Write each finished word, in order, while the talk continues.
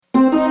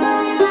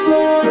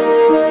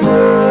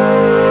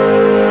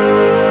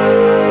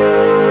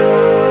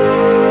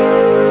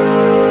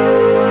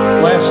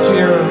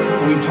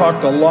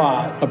talked a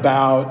lot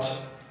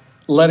about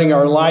letting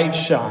our light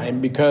shine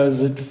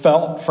because it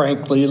felt,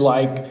 frankly,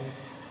 like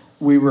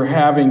we were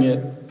having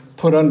it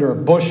put under a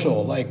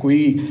bushel, like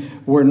we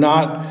were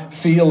not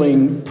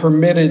feeling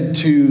permitted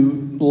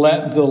to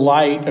let the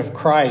light of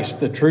Christ,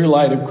 the true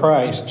light of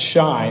Christ,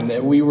 shine,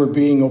 that we were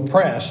being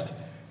oppressed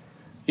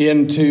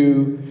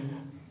into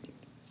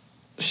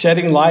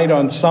shedding light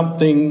on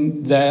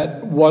something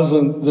that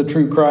wasn't the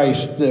true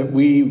Christ that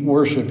we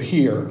worship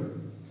here.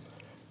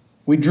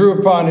 We drew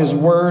upon his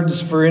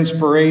words for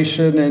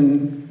inspiration,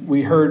 and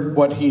we heard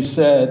what he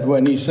said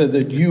when he said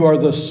that you are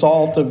the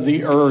salt of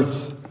the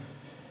earth.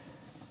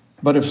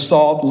 But if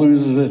salt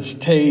loses its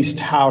taste,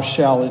 how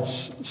shall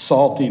its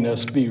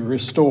saltiness be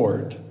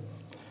restored?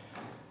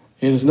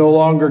 It is no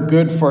longer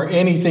good for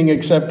anything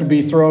except to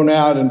be thrown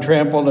out and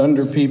trampled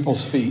under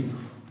people's feet.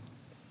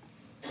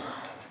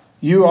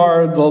 You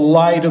are the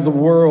light of the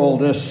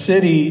world. A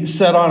city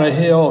set on a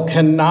hill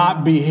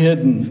cannot be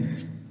hidden.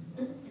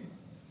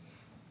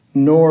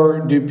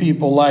 Nor do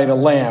people light a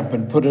lamp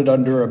and put it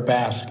under a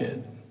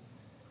basket,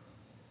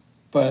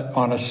 but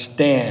on a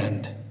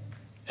stand.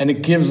 And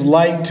it gives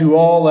light to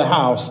all the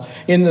house.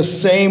 In the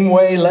same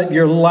way, let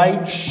your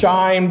light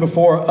shine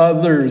before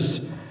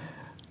others.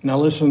 Now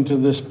listen to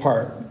this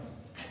part.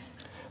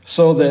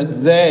 So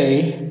that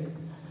they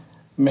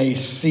may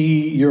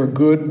see your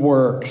good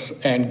works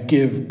and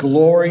give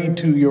glory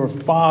to your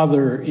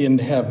Father in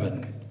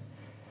heaven.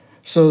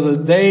 So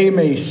that they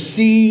may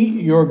see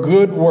your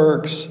good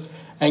works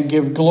and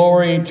give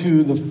glory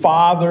to the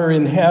Father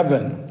in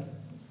heaven.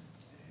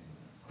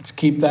 Let's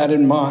keep that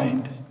in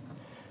mind.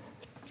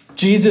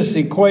 Jesus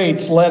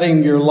equates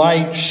letting your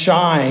light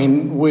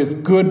shine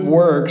with good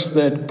works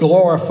that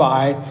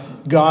glorify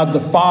God the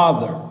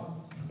Father.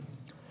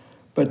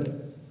 But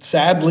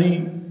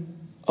sadly,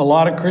 a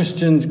lot of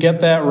Christians get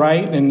that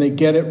right and they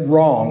get it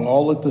wrong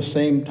all at the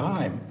same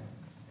time.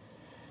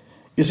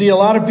 You see, a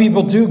lot of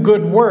people do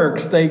good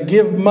works. They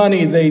give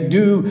money. They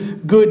do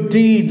good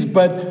deeds,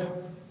 but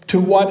to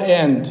what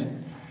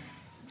end?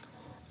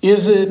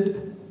 Is it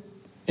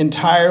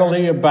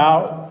entirely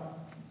about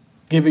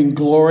giving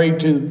glory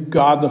to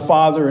God the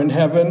Father in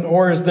heaven,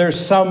 or is there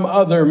some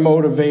other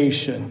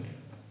motivation?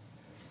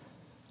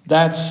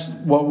 That's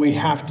what we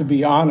have to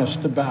be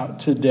honest about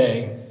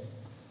today.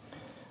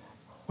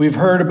 We've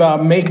heard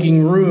about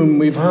making room.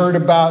 We've heard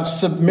about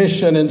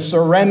submission and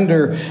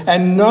surrender,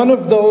 and none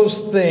of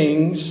those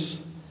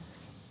things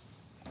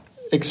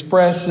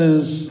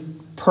expresses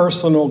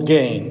personal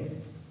gain.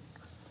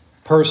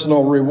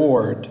 Personal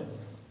reward.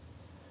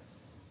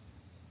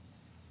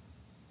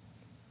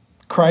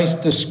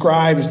 Christ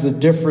describes the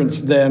difference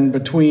then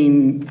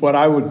between what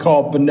I would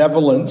call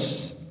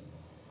benevolence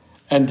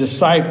and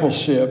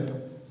discipleship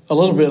a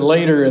little bit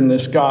later in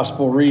this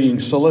gospel reading.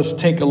 So let's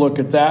take a look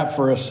at that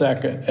for a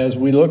second as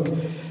we look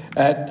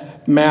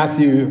at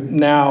Matthew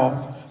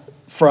now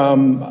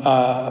from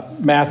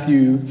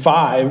Matthew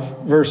 5,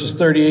 verses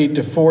 38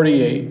 to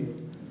 48.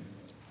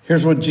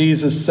 Here's what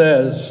Jesus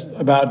says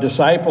about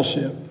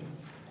discipleship.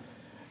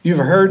 You've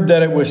heard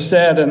that it was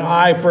said, an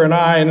eye for an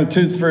eye and a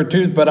tooth for a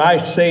tooth, but I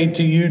say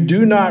to you,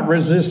 do not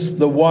resist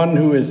the one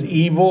who is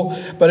evil.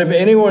 But if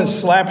anyone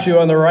slaps you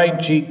on the right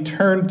cheek,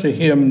 turn to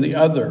him the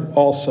other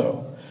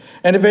also.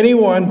 And if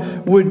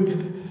anyone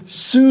would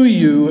sue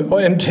you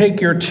and take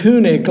your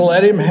tunic,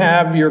 let him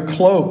have your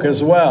cloak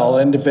as well.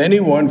 And if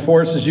anyone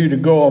forces you to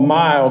go a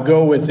mile,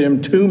 go with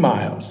him 2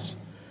 miles.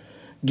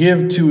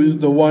 Give to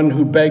the one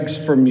who begs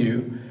from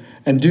you,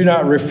 and do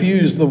not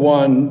refuse the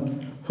one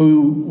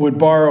who would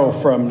borrow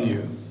from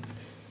you.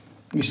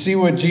 You see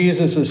what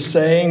Jesus is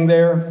saying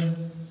there?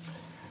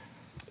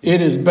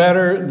 It is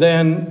better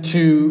than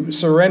to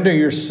surrender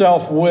your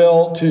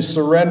self-will, to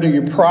surrender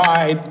your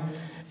pride,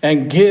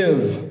 and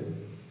give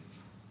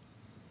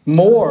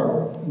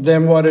more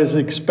than what is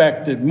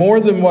expected, more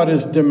than what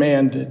is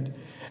demanded.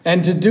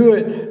 And to do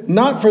it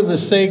not for the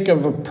sake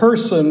of a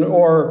person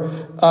or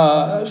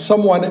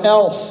someone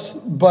else,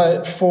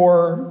 but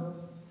for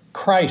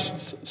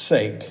Christ's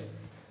sake.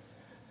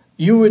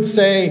 You would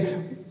say,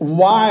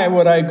 why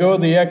would I go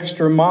the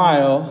extra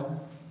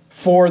mile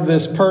for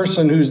this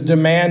person who's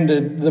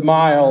demanded the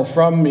mile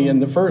from me in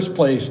the first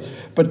place?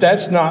 But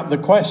that's not the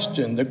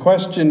question. The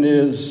question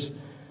is,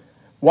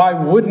 why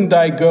wouldn't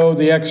I go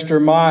the extra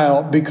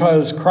mile?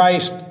 Because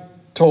Christ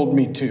told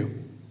me to.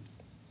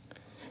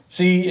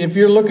 See, if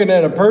you're looking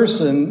at a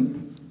person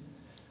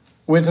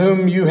with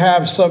whom you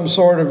have some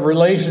sort of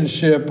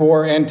relationship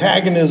or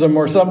antagonism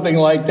or something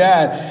like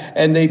that,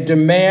 and they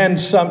demand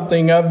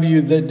something of you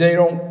that they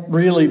don't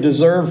really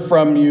deserve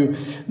from you,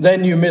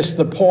 then you miss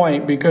the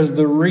point, because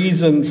the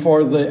reason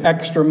for the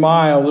extra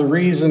mile, the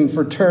reason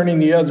for turning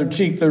the other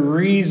cheek, the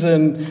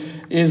reason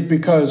is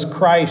because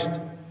Christ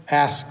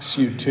asks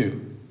you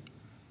to.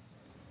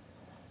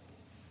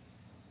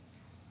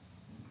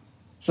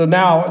 So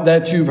now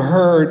that you've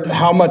heard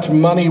how much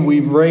money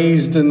we've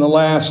raised in the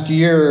last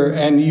year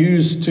and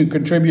used to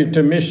contribute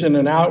to mission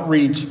and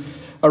outreach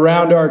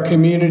around our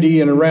community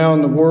and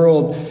around the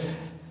world,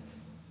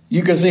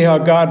 you can see how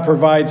God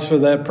provides for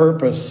that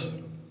purpose.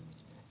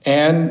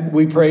 And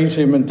we praise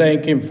him and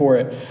thank him for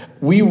it.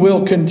 We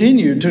will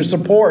continue to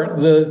support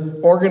the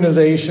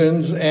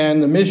organizations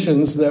and the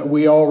missions that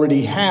we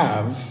already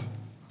have.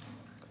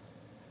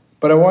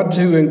 But I want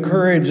to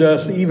encourage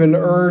us, even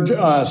urge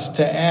us,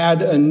 to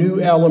add a new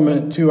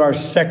element to our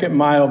second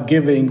mile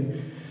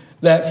giving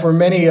that for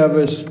many of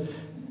us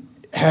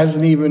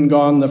hasn't even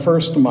gone the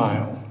first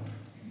mile.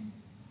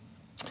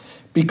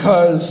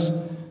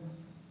 Because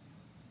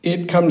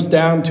it comes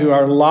down to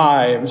our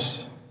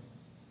lives,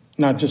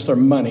 not just our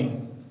money.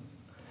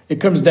 It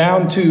comes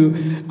down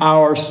to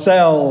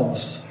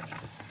ourselves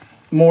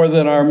more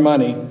than our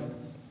money.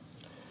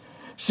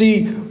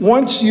 See,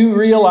 once you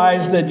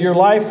realize that your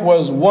life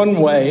was one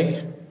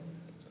way,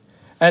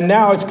 and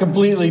now it's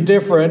completely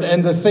different,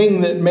 and the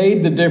thing that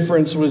made the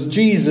difference was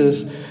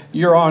Jesus,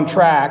 you're on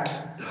track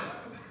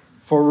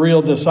for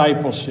real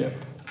discipleship.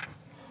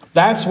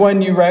 That's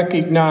when you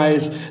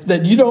recognize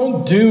that you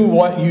don't do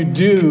what you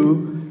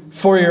do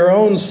for your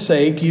own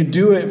sake, you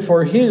do it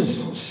for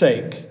his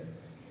sake.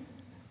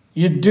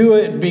 You do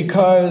it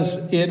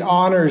because it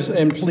honors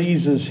and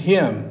pleases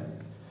him.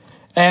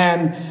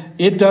 And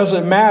it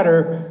doesn't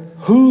matter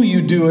who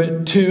you do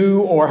it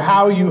to or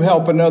how you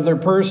help another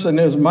person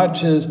as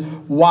much as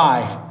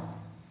why.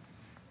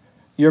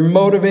 Your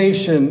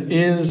motivation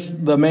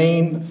is the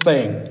main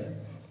thing.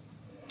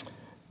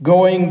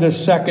 Going the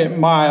second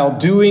mile,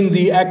 doing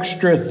the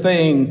extra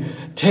thing,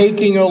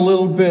 taking a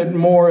little bit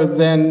more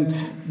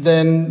than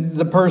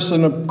the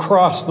person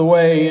across the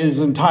way is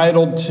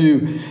entitled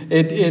to.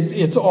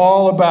 It's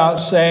all about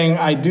saying,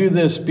 I do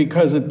this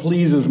because it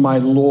pleases my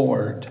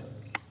Lord.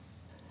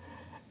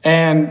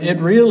 And it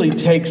really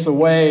takes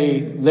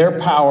away their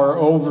power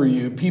over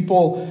you.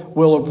 People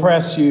will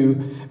oppress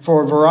you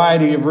for a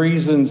variety of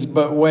reasons,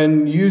 but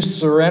when you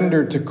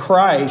surrender to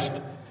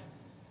Christ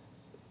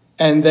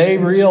and they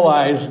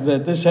realize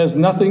that this has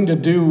nothing to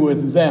do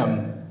with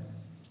them,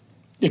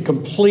 it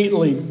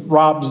completely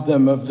robs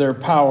them of their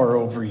power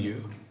over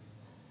you.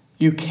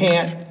 You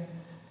can't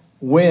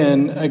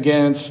win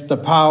against the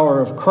power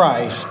of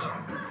Christ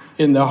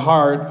in the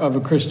heart of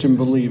a Christian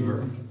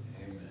believer.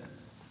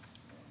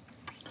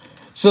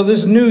 So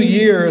this new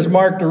year has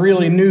marked a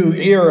really new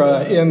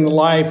era in the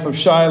life of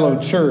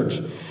Shiloh Church.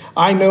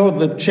 I know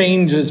the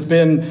change has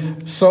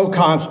been so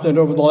constant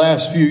over the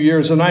last few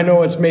years, and I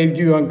know it's made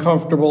you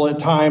uncomfortable at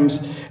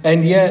times,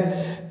 and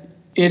yet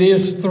it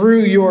is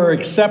through your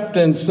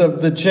acceptance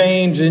of the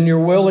change and your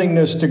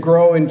willingness to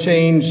grow and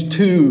change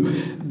too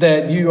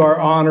that you are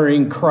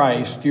honoring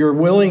Christ. Your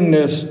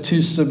willingness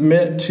to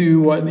submit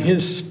to what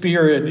his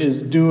Spirit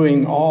is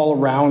doing all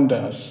around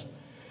us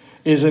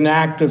is an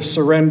act of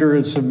surrender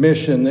and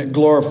submission that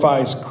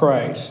glorifies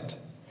Christ.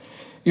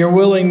 Your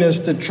willingness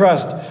to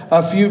trust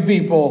a few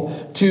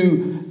people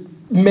to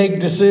make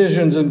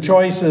decisions and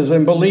choices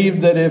and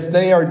believe that if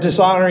they are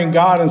dishonoring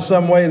God in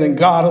some way, then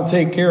God will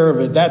take care of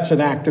it. That's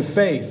an act of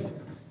faith.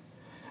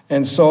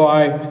 And so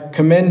I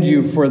commend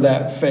you for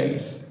that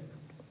faith.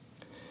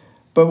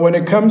 But when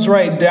it comes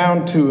right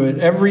down to it,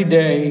 every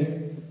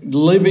day,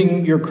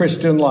 living your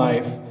Christian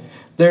life,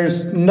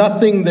 there's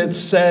nothing that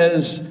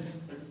says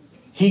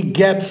he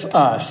gets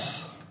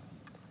us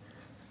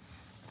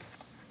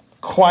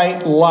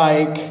quite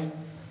like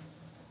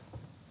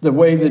the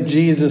way that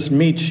Jesus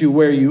meets you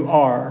where you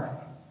are.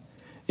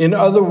 In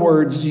other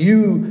words,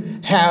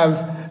 you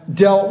have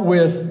dealt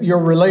with your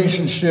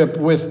relationship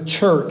with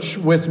church,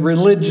 with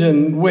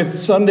religion, with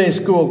Sunday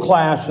school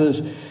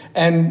classes,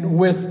 and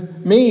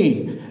with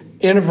me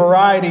in a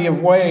variety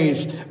of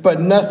ways,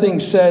 but nothing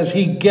says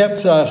he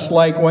gets us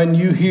like when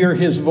you hear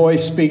his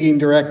voice speaking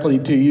directly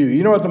to you.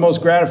 You know what the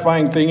most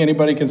gratifying thing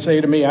anybody can say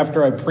to me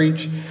after I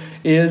preach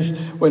is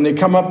when they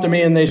come up to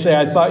me and they say,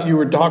 I thought you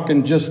were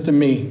talking just to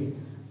me.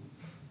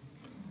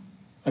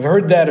 I've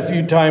heard that a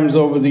few times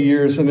over the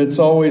years, and it's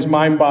always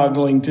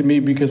mind-boggling to me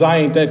because I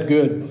ain't that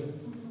good.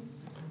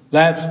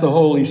 That's the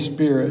Holy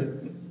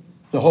Spirit.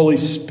 The Holy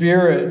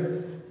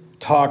Spirit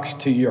talks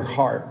to your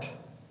heart,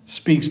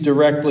 speaks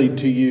directly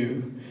to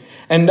you.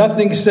 And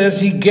nothing says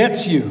he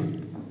gets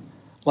you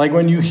like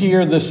when you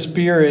hear the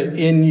Spirit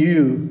in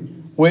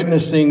you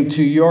witnessing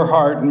to your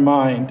heart and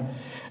mind.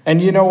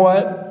 And you know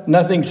what?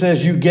 Nothing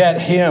says you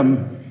get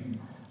him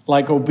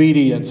like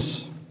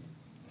obedience.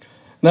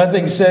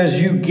 Nothing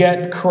says you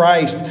get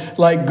Christ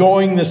like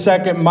going the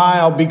second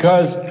mile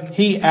because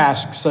he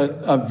asks it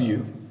of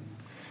you.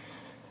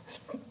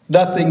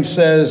 Nothing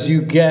says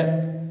you get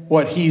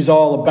what he's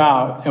all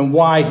about and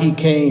why he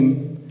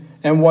came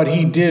and what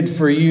he did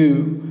for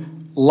you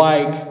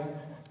like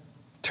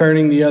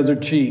turning the other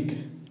cheek,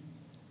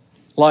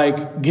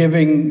 like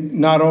giving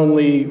not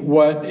only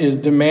what is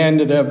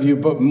demanded of you,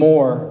 but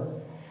more.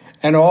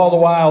 And all the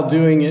while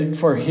doing it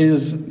for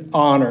his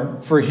honor,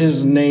 for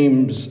his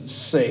name's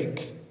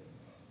sake.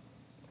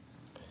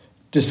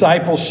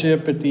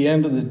 Discipleship at the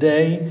end of the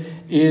day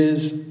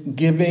is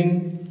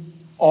giving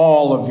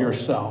all of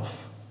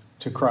yourself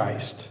to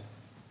Christ.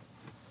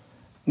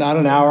 Not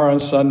an hour on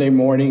Sunday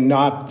morning,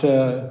 not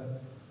a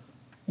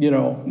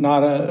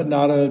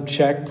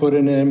check put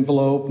in an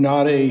envelope,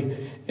 not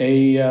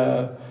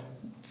a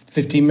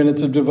 15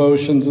 minutes of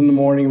devotions in the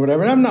morning,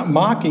 whatever. And I'm not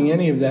mocking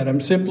any of that. I'm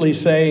simply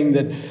saying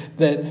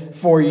that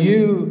for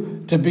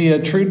you to be a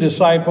true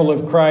disciple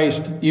of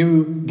Christ,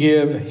 you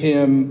give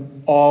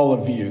him all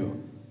of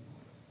you.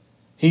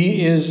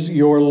 He is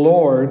your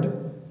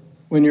Lord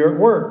when you're at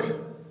work.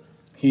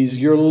 He's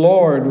your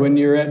Lord when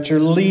you're at your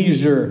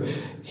leisure.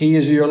 He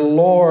is your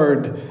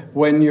Lord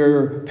when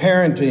you're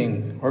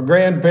parenting or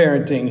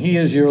grandparenting. He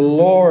is your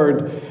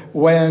Lord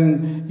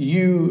when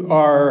you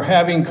are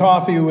having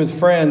coffee with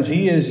friends.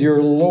 He is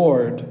your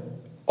Lord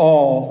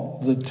all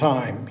the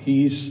time.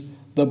 He's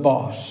the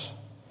boss,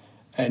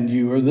 and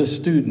you are the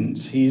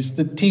students. He's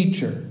the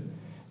teacher,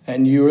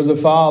 and you are the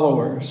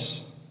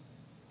followers.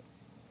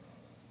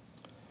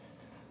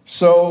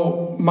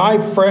 So my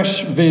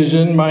fresh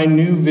vision, my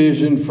new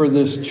vision for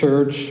this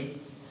church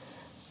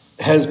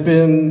has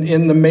been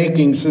in the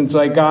making since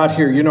I got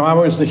here. You know, I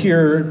was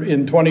here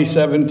in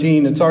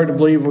 2017. It's hard to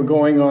believe we're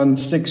going on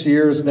 6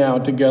 years now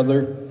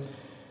together.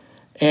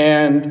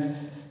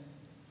 And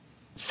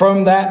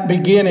from that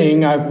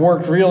beginning, I've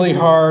worked really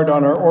hard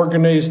on our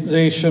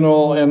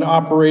organizational and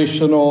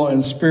operational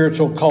and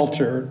spiritual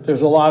culture.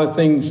 There's a lot of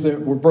things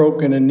that were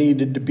broken and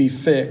needed to be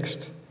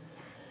fixed.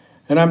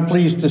 And I'm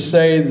pleased to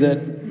say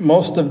that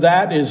most of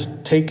that is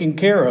taken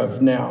care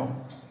of now.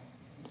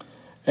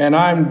 And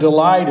I'm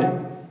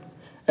delighted.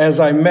 As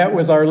I met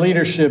with our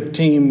leadership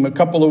team a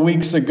couple of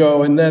weeks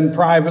ago and then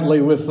privately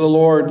with the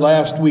Lord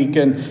last week,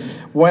 and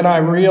when I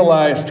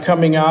realized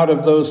coming out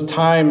of those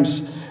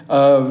times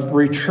of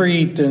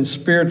retreat and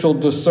spiritual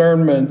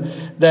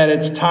discernment that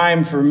it's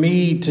time for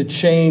me to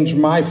change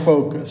my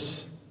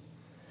focus.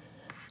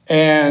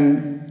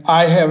 And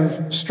I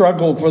have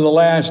struggled for the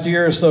last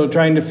year or so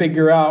trying to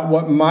figure out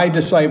what my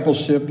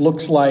discipleship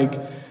looks like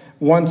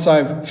once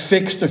I've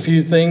fixed a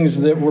few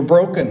things that were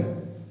broken.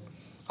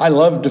 I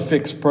love to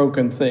fix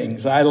broken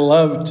things. I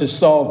love to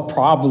solve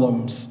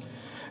problems.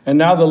 And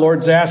now the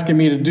Lord's asking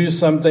me to do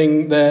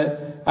something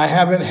that I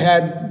haven't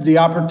had the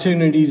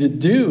opportunity to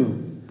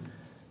do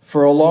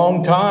for a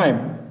long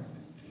time.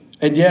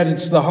 And yet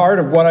it's the heart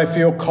of what I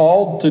feel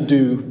called to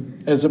do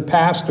as a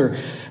pastor.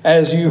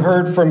 As you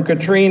heard from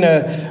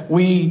Katrina,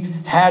 we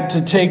had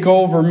to take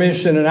over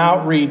mission and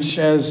outreach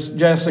as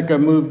Jessica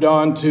moved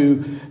on to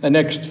the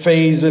next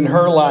phase in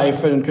her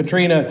life. And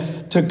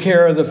Katrina took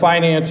care of the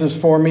finances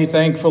for me,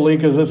 thankfully,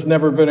 because it's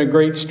never been a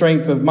great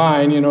strength of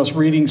mine. You know, it's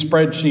reading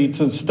spreadsheets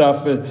and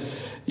stuff.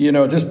 You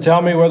know, just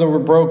tell me whether we're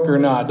broke or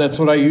not. That's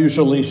what I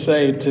usually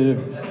say to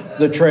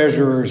the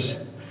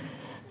treasurers.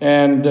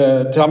 And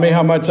tell me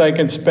how much I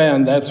can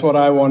spend. That's what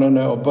I want to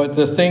know. But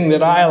the thing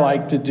that I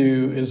like to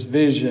do is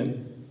vision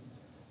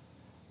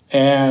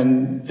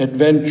and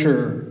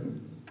adventure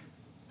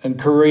and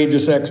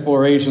courageous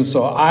exploration.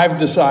 So I've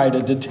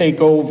decided to take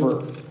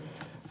over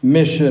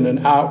mission and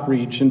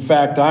outreach. In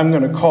fact, I'm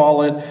going to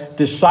call it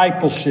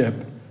discipleship,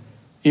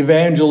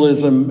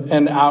 evangelism,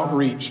 and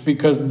outreach,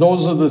 because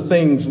those are the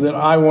things that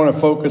I want to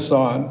focus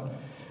on.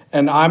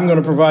 And I'm going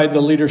to provide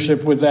the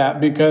leadership with that,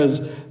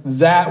 because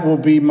that will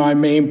be my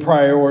main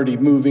priority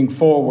moving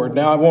forward.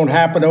 Now, it won't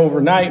happen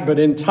overnight, but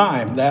in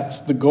time,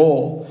 that's the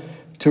goal,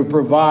 to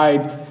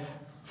provide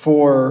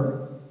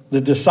for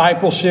the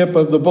discipleship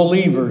of the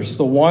believers,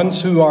 the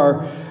ones who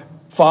are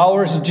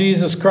followers of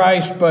Jesus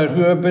Christ, but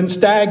who have been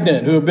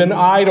stagnant, who have been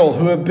idle,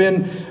 who have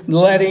been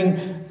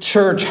letting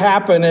church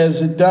happen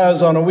as it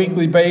does on a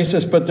weekly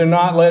basis, but they're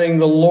not letting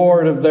the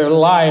Lord of their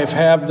life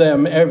have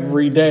them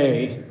every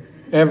day,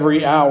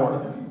 every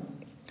hour.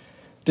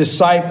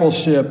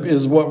 Discipleship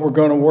is what we're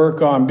going to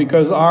work on,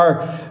 because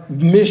our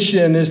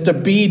mission is to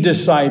be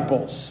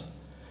disciples.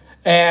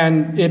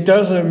 And it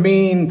doesn't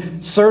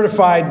mean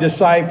certified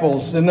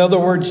disciples. In other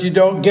words, you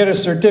don't get a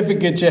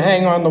certificate you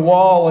hang on the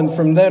wall, and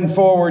from then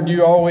forward,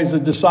 you're always a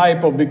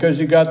disciple because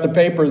you got the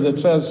paper that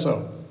says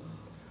so.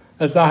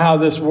 That's not how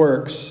this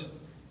works.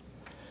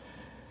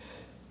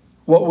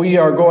 What we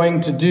are going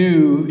to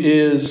do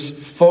is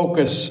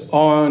focus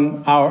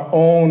on our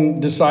own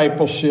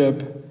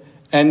discipleship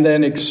and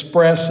then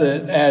express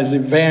it as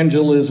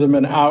evangelism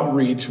and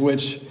outreach,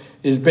 which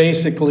is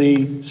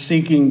basically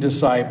seeking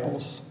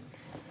disciples.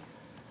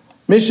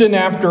 Mission,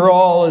 after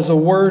all, is a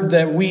word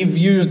that we've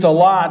used a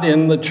lot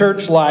in the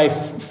church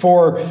life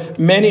for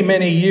many,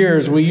 many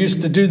years. We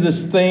used to do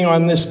this thing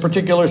on this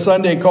particular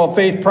Sunday called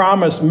Faith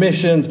Promise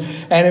Missions,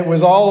 and it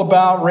was all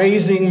about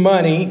raising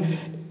money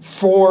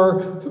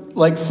for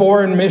like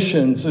foreign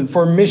missions and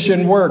for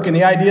mission work. And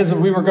the idea is that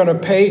we were going to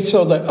pay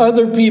so that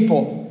other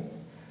people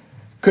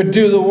could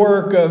do the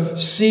work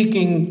of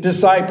seeking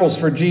disciples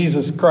for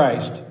Jesus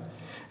Christ.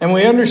 And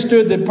we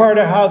understood that part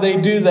of how they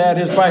do that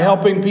is by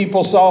helping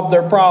people solve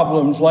their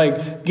problems,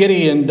 like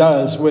Gideon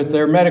does with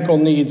their medical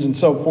needs and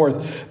so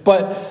forth.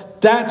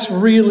 But that's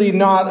really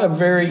not a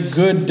very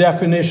good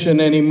definition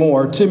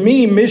anymore. To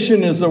me,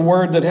 mission is a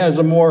word that has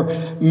a more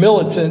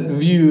militant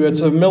view.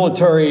 It's a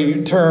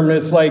military term.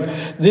 It's like,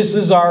 this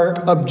is our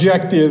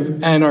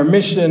objective, and our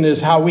mission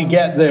is how we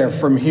get there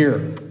from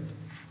here.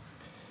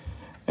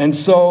 And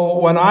so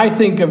when I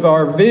think of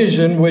our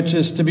vision, which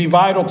is to be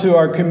vital to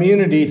our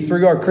community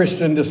through our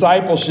Christian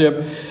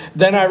discipleship,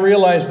 then I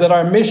realized that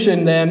our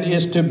mission then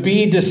is to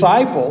be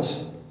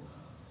disciples.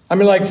 I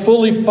mean, like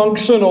fully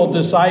functional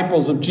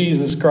disciples of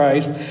Jesus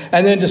Christ,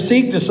 and then to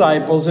seek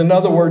disciples, in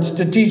other words,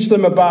 to teach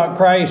them about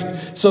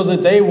Christ so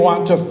that they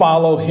want to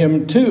follow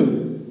him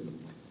too.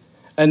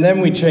 And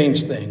then we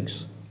change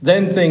things.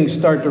 Then things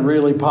start to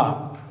really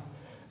pop.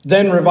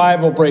 Then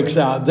revival breaks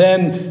out.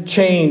 Then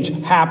change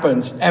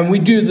happens. And we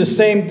do the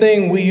same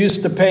thing we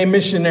used to pay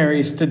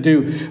missionaries to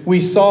do.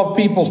 We solve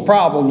people's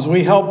problems.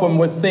 We help them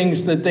with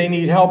things that they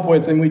need help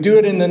with. And we do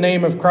it in the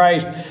name of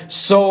Christ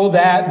so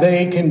that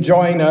they can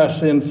join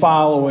us in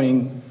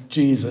following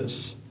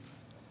Jesus.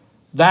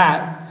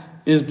 That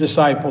is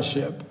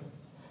discipleship.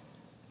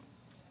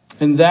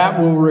 And that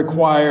will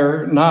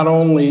require not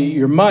only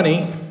your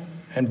money,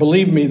 and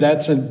believe me,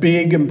 that's a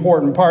big,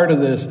 important part of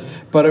this,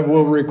 but it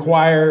will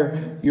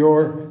require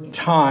your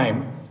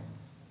time.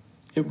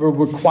 It will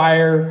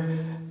require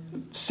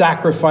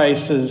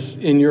sacrifices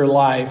in your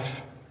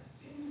life.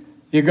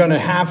 You're going to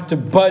have to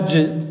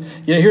budget.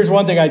 You know, here's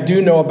one thing I do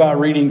know about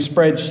reading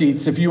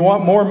spreadsheets. If you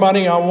want more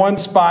money on one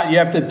spot, you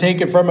have to take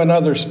it from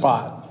another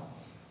spot.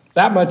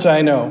 That much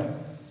I know.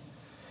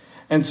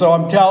 And so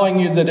I'm telling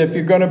you that if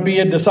you're going to be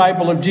a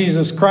disciple of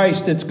Jesus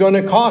Christ, it's going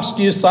to cost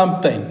you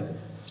something.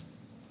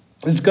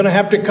 It's going to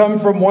have to come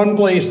from one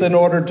place in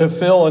order to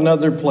fill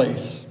another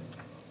place.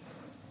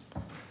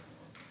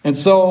 And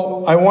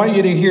so I want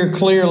you to hear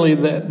clearly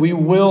that we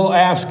will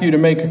ask you to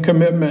make a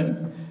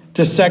commitment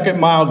to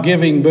second mile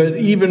giving, but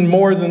even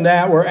more than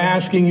that, we're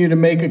asking you to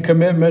make a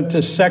commitment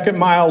to second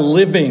mile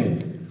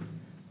living,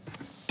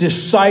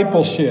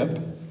 discipleship.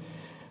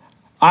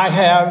 I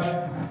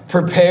have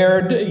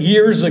prepared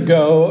years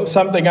ago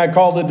something I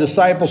call the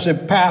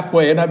discipleship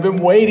pathway, and I've been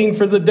waiting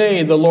for the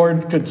day the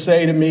Lord could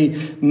say to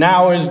me,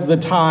 now is the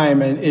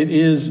time, and it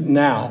is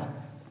now.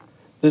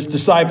 This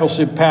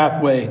discipleship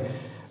pathway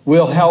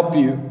will help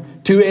you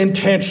to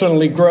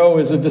intentionally grow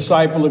as a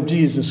disciple of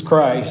Jesus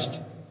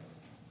Christ.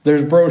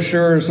 There's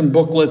brochures and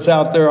booklets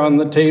out there on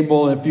the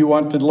table if you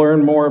want to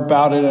learn more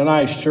about it, and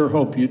I sure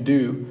hope you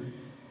do,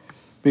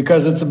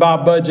 because it's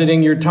about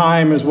budgeting your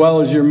time as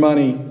well as your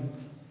money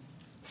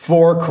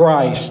for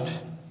Christ.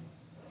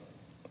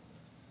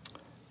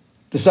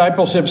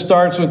 Discipleship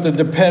starts with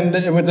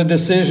the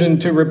decision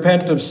to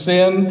repent of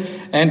sin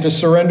and to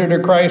surrender to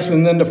Christ,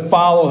 and then to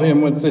follow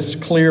him with this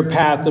clear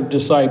path of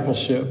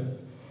discipleship.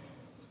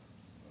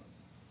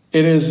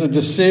 It is a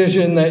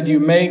decision that you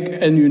make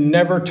and you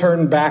never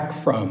turn back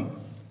from.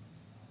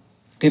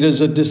 It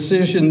is a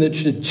decision that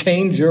should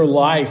change your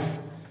life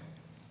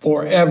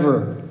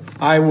forever.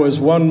 I was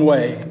one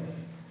way,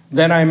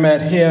 then I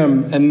met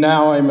him, and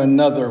now I'm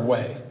another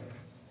way.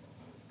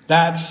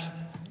 That's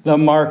the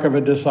mark of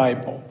a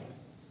disciple.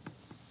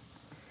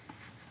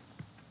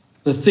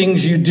 The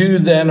things you do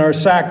then are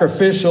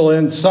sacrificial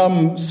in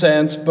some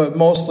sense, but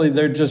mostly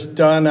they're just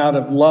done out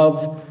of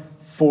love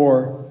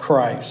for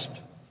Christ.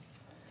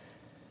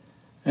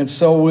 And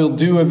so we'll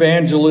do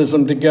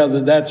evangelism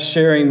together. That's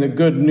sharing the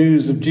good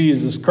news of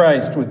Jesus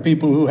Christ with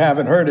people who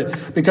haven't heard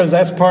it, because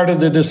that's part of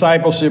the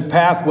discipleship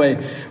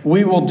pathway.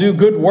 We will do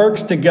good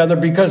works together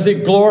because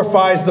it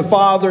glorifies the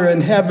Father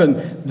in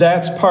heaven.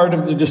 That's part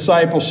of the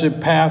discipleship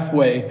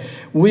pathway.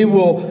 We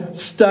will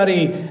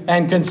study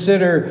and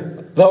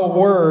consider the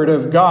Word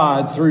of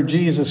God through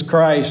Jesus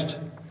Christ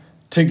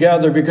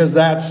together because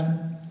that's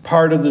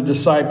part of the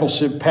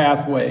discipleship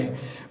pathway.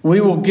 We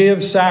will give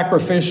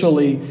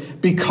sacrificially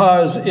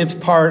because it's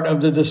part of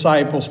the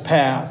disciples'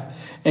 path.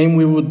 And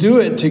we will do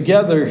it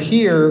together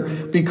here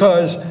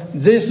because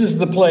this is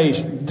the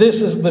place,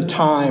 this is the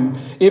time.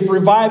 If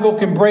revival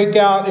can break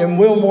out in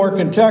Wilmore,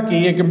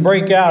 Kentucky, it can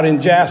break out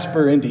in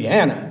Jasper,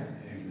 Indiana.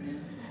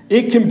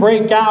 It can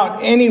break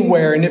out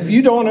anywhere. And if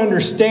you don't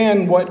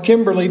understand what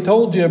Kimberly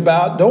told you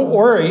about, don't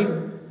worry.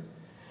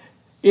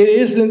 It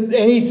isn't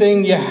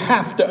anything you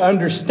have to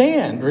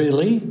understand,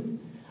 really.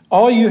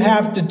 All you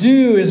have to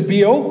do is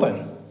be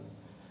open.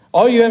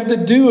 All you have to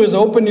do is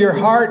open your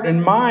heart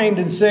and mind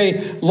and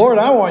say, Lord,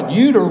 I want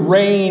you to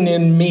reign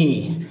in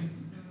me.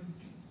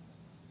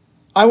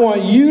 I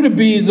want you to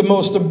be the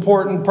most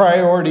important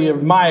priority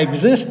of my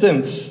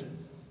existence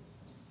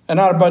and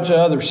not a bunch of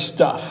other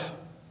stuff.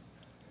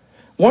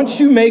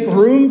 Once you make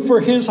room for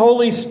his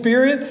Holy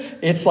Spirit,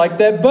 it's like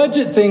that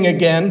budget thing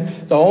again.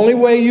 The only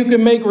way you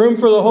can make room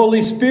for the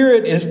Holy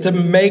Spirit is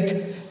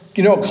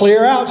to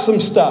clear out some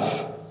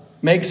stuff.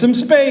 Make some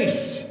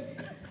space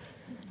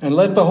and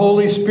let the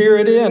Holy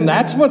Spirit in.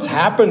 That's what's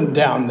happened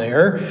down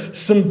there.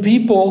 Some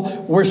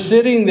people were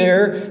sitting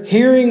there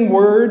hearing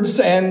words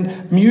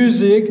and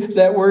music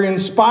that were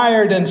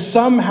inspired, and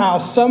somehow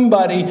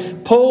somebody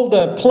pulled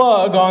a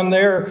plug on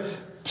their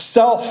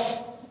self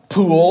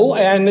pool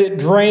and it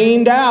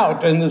drained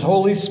out, and the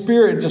Holy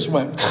Spirit just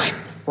went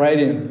right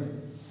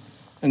in.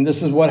 And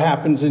this is what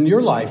happens in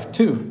your life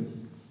too.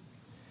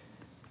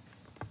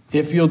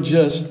 If you'll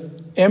just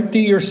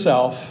empty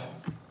yourself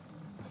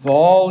of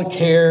all the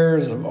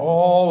cares, of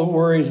all the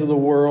worries of the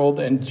world,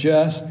 and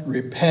just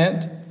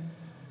repent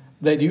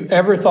that you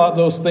ever thought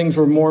those things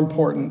were more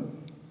important.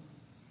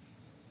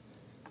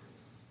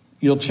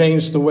 You'll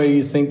change the way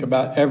you think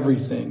about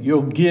everything.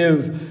 You'll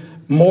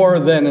give more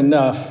than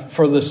enough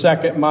for the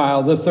second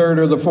mile, the third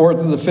or the fourth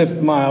or the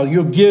fifth mile.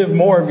 You'll give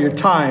more of your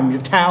time,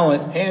 your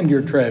talent, and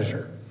your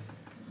treasure.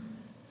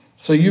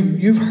 So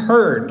you've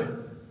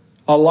heard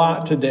a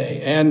lot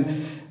today,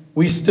 and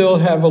we still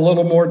have a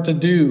little more to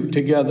do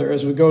together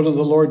as we go to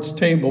the Lord's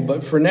table.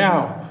 But for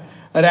now,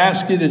 I'd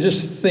ask you to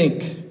just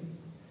think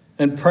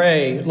and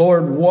pray,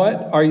 Lord,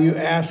 what are you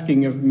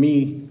asking of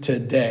me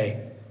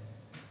today?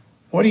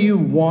 What do you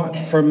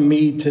want from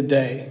me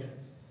today?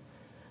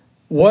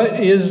 What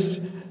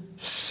is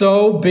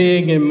so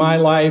big in my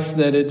life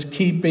that it's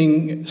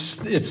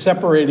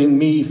separating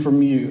me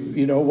from you?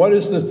 You know, what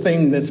is the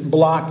thing that's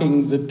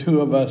blocking the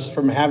two of us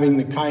from having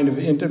the kind of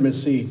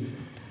intimacy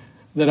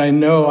that I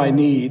know I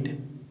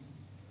need?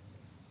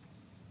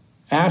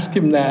 Ask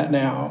him that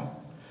now.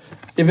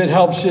 If it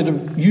helps you to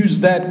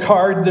use that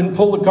card, then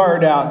pull the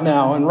card out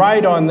now and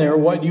write on there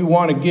what you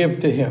want to give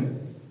to him.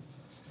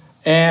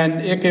 And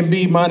it can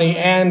be money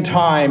and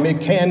time. It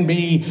can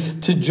be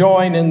to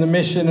join in the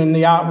mission and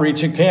the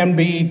outreach. It can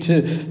be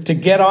to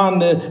get on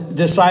the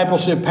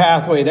discipleship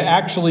pathway, to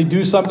actually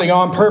do something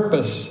on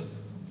purpose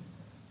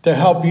to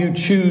help you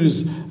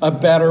choose a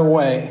better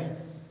way.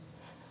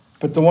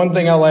 But the one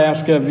thing I'll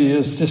ask of you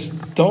is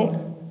just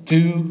don't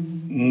do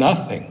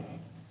nothing.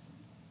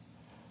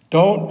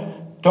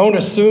 Don't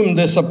assume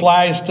this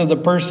applies to the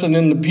person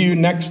in the pew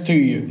next to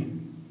you,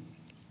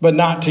 but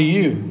not to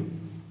you.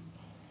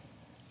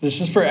 This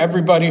is for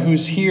everybody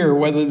who's here,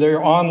 whether they're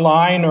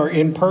online or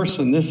in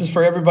person. This is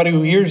for everybody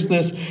who hears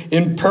this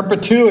in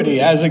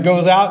perpetuity as it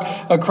goes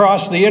out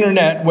across the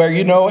internet, where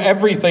you know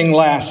everything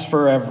lasts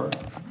forever,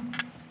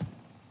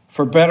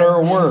 for better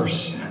or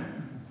worse.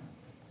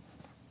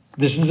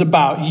 This is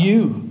about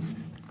you.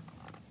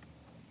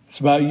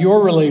 It's about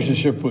your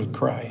relationship with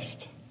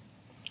Christ.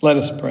 Let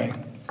us pray.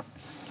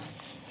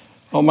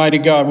 Almighty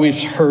God,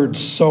 we've heard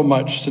so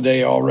much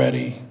today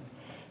already.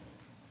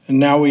 And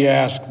now we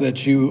ask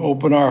that you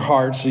open our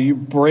hearts, that you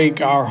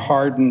break our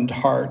hardened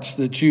hearts,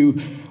 that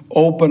you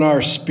open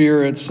our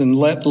spirits and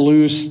let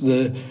loose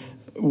the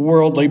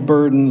worldly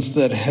burdens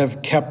that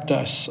have kept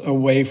us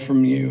away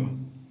from you.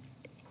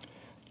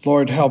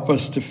 Lord, help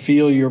us to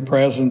feel your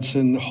presence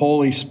in the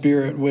Holy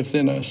Spirit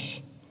within us.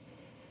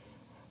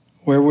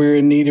 Where we're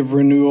in need of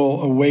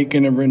renewal,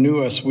 awaken and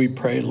renew us, we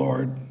pray,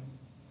 Lord.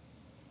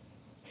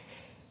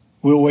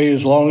 We'll wait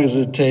as long as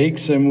it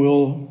takes, and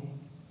we'll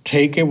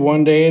take it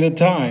one day at a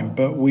time.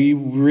 But we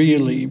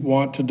really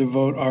want to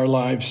devote our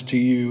lives to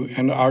you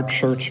and our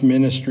church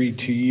ministry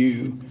to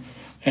you,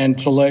 and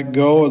to let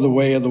go of the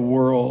way of the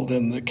world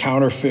and the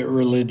counterfeit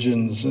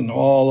religions and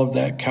all of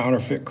that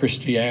counterfeit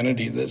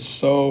Christianity that's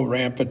so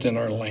rampant in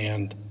our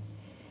land.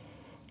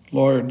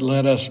 Lord,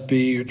 let us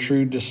be your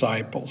true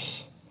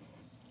disciples.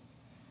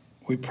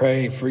 We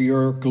pray for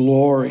your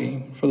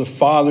glory, for the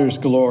Father's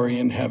glory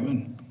in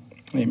heaven.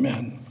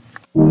 Amen.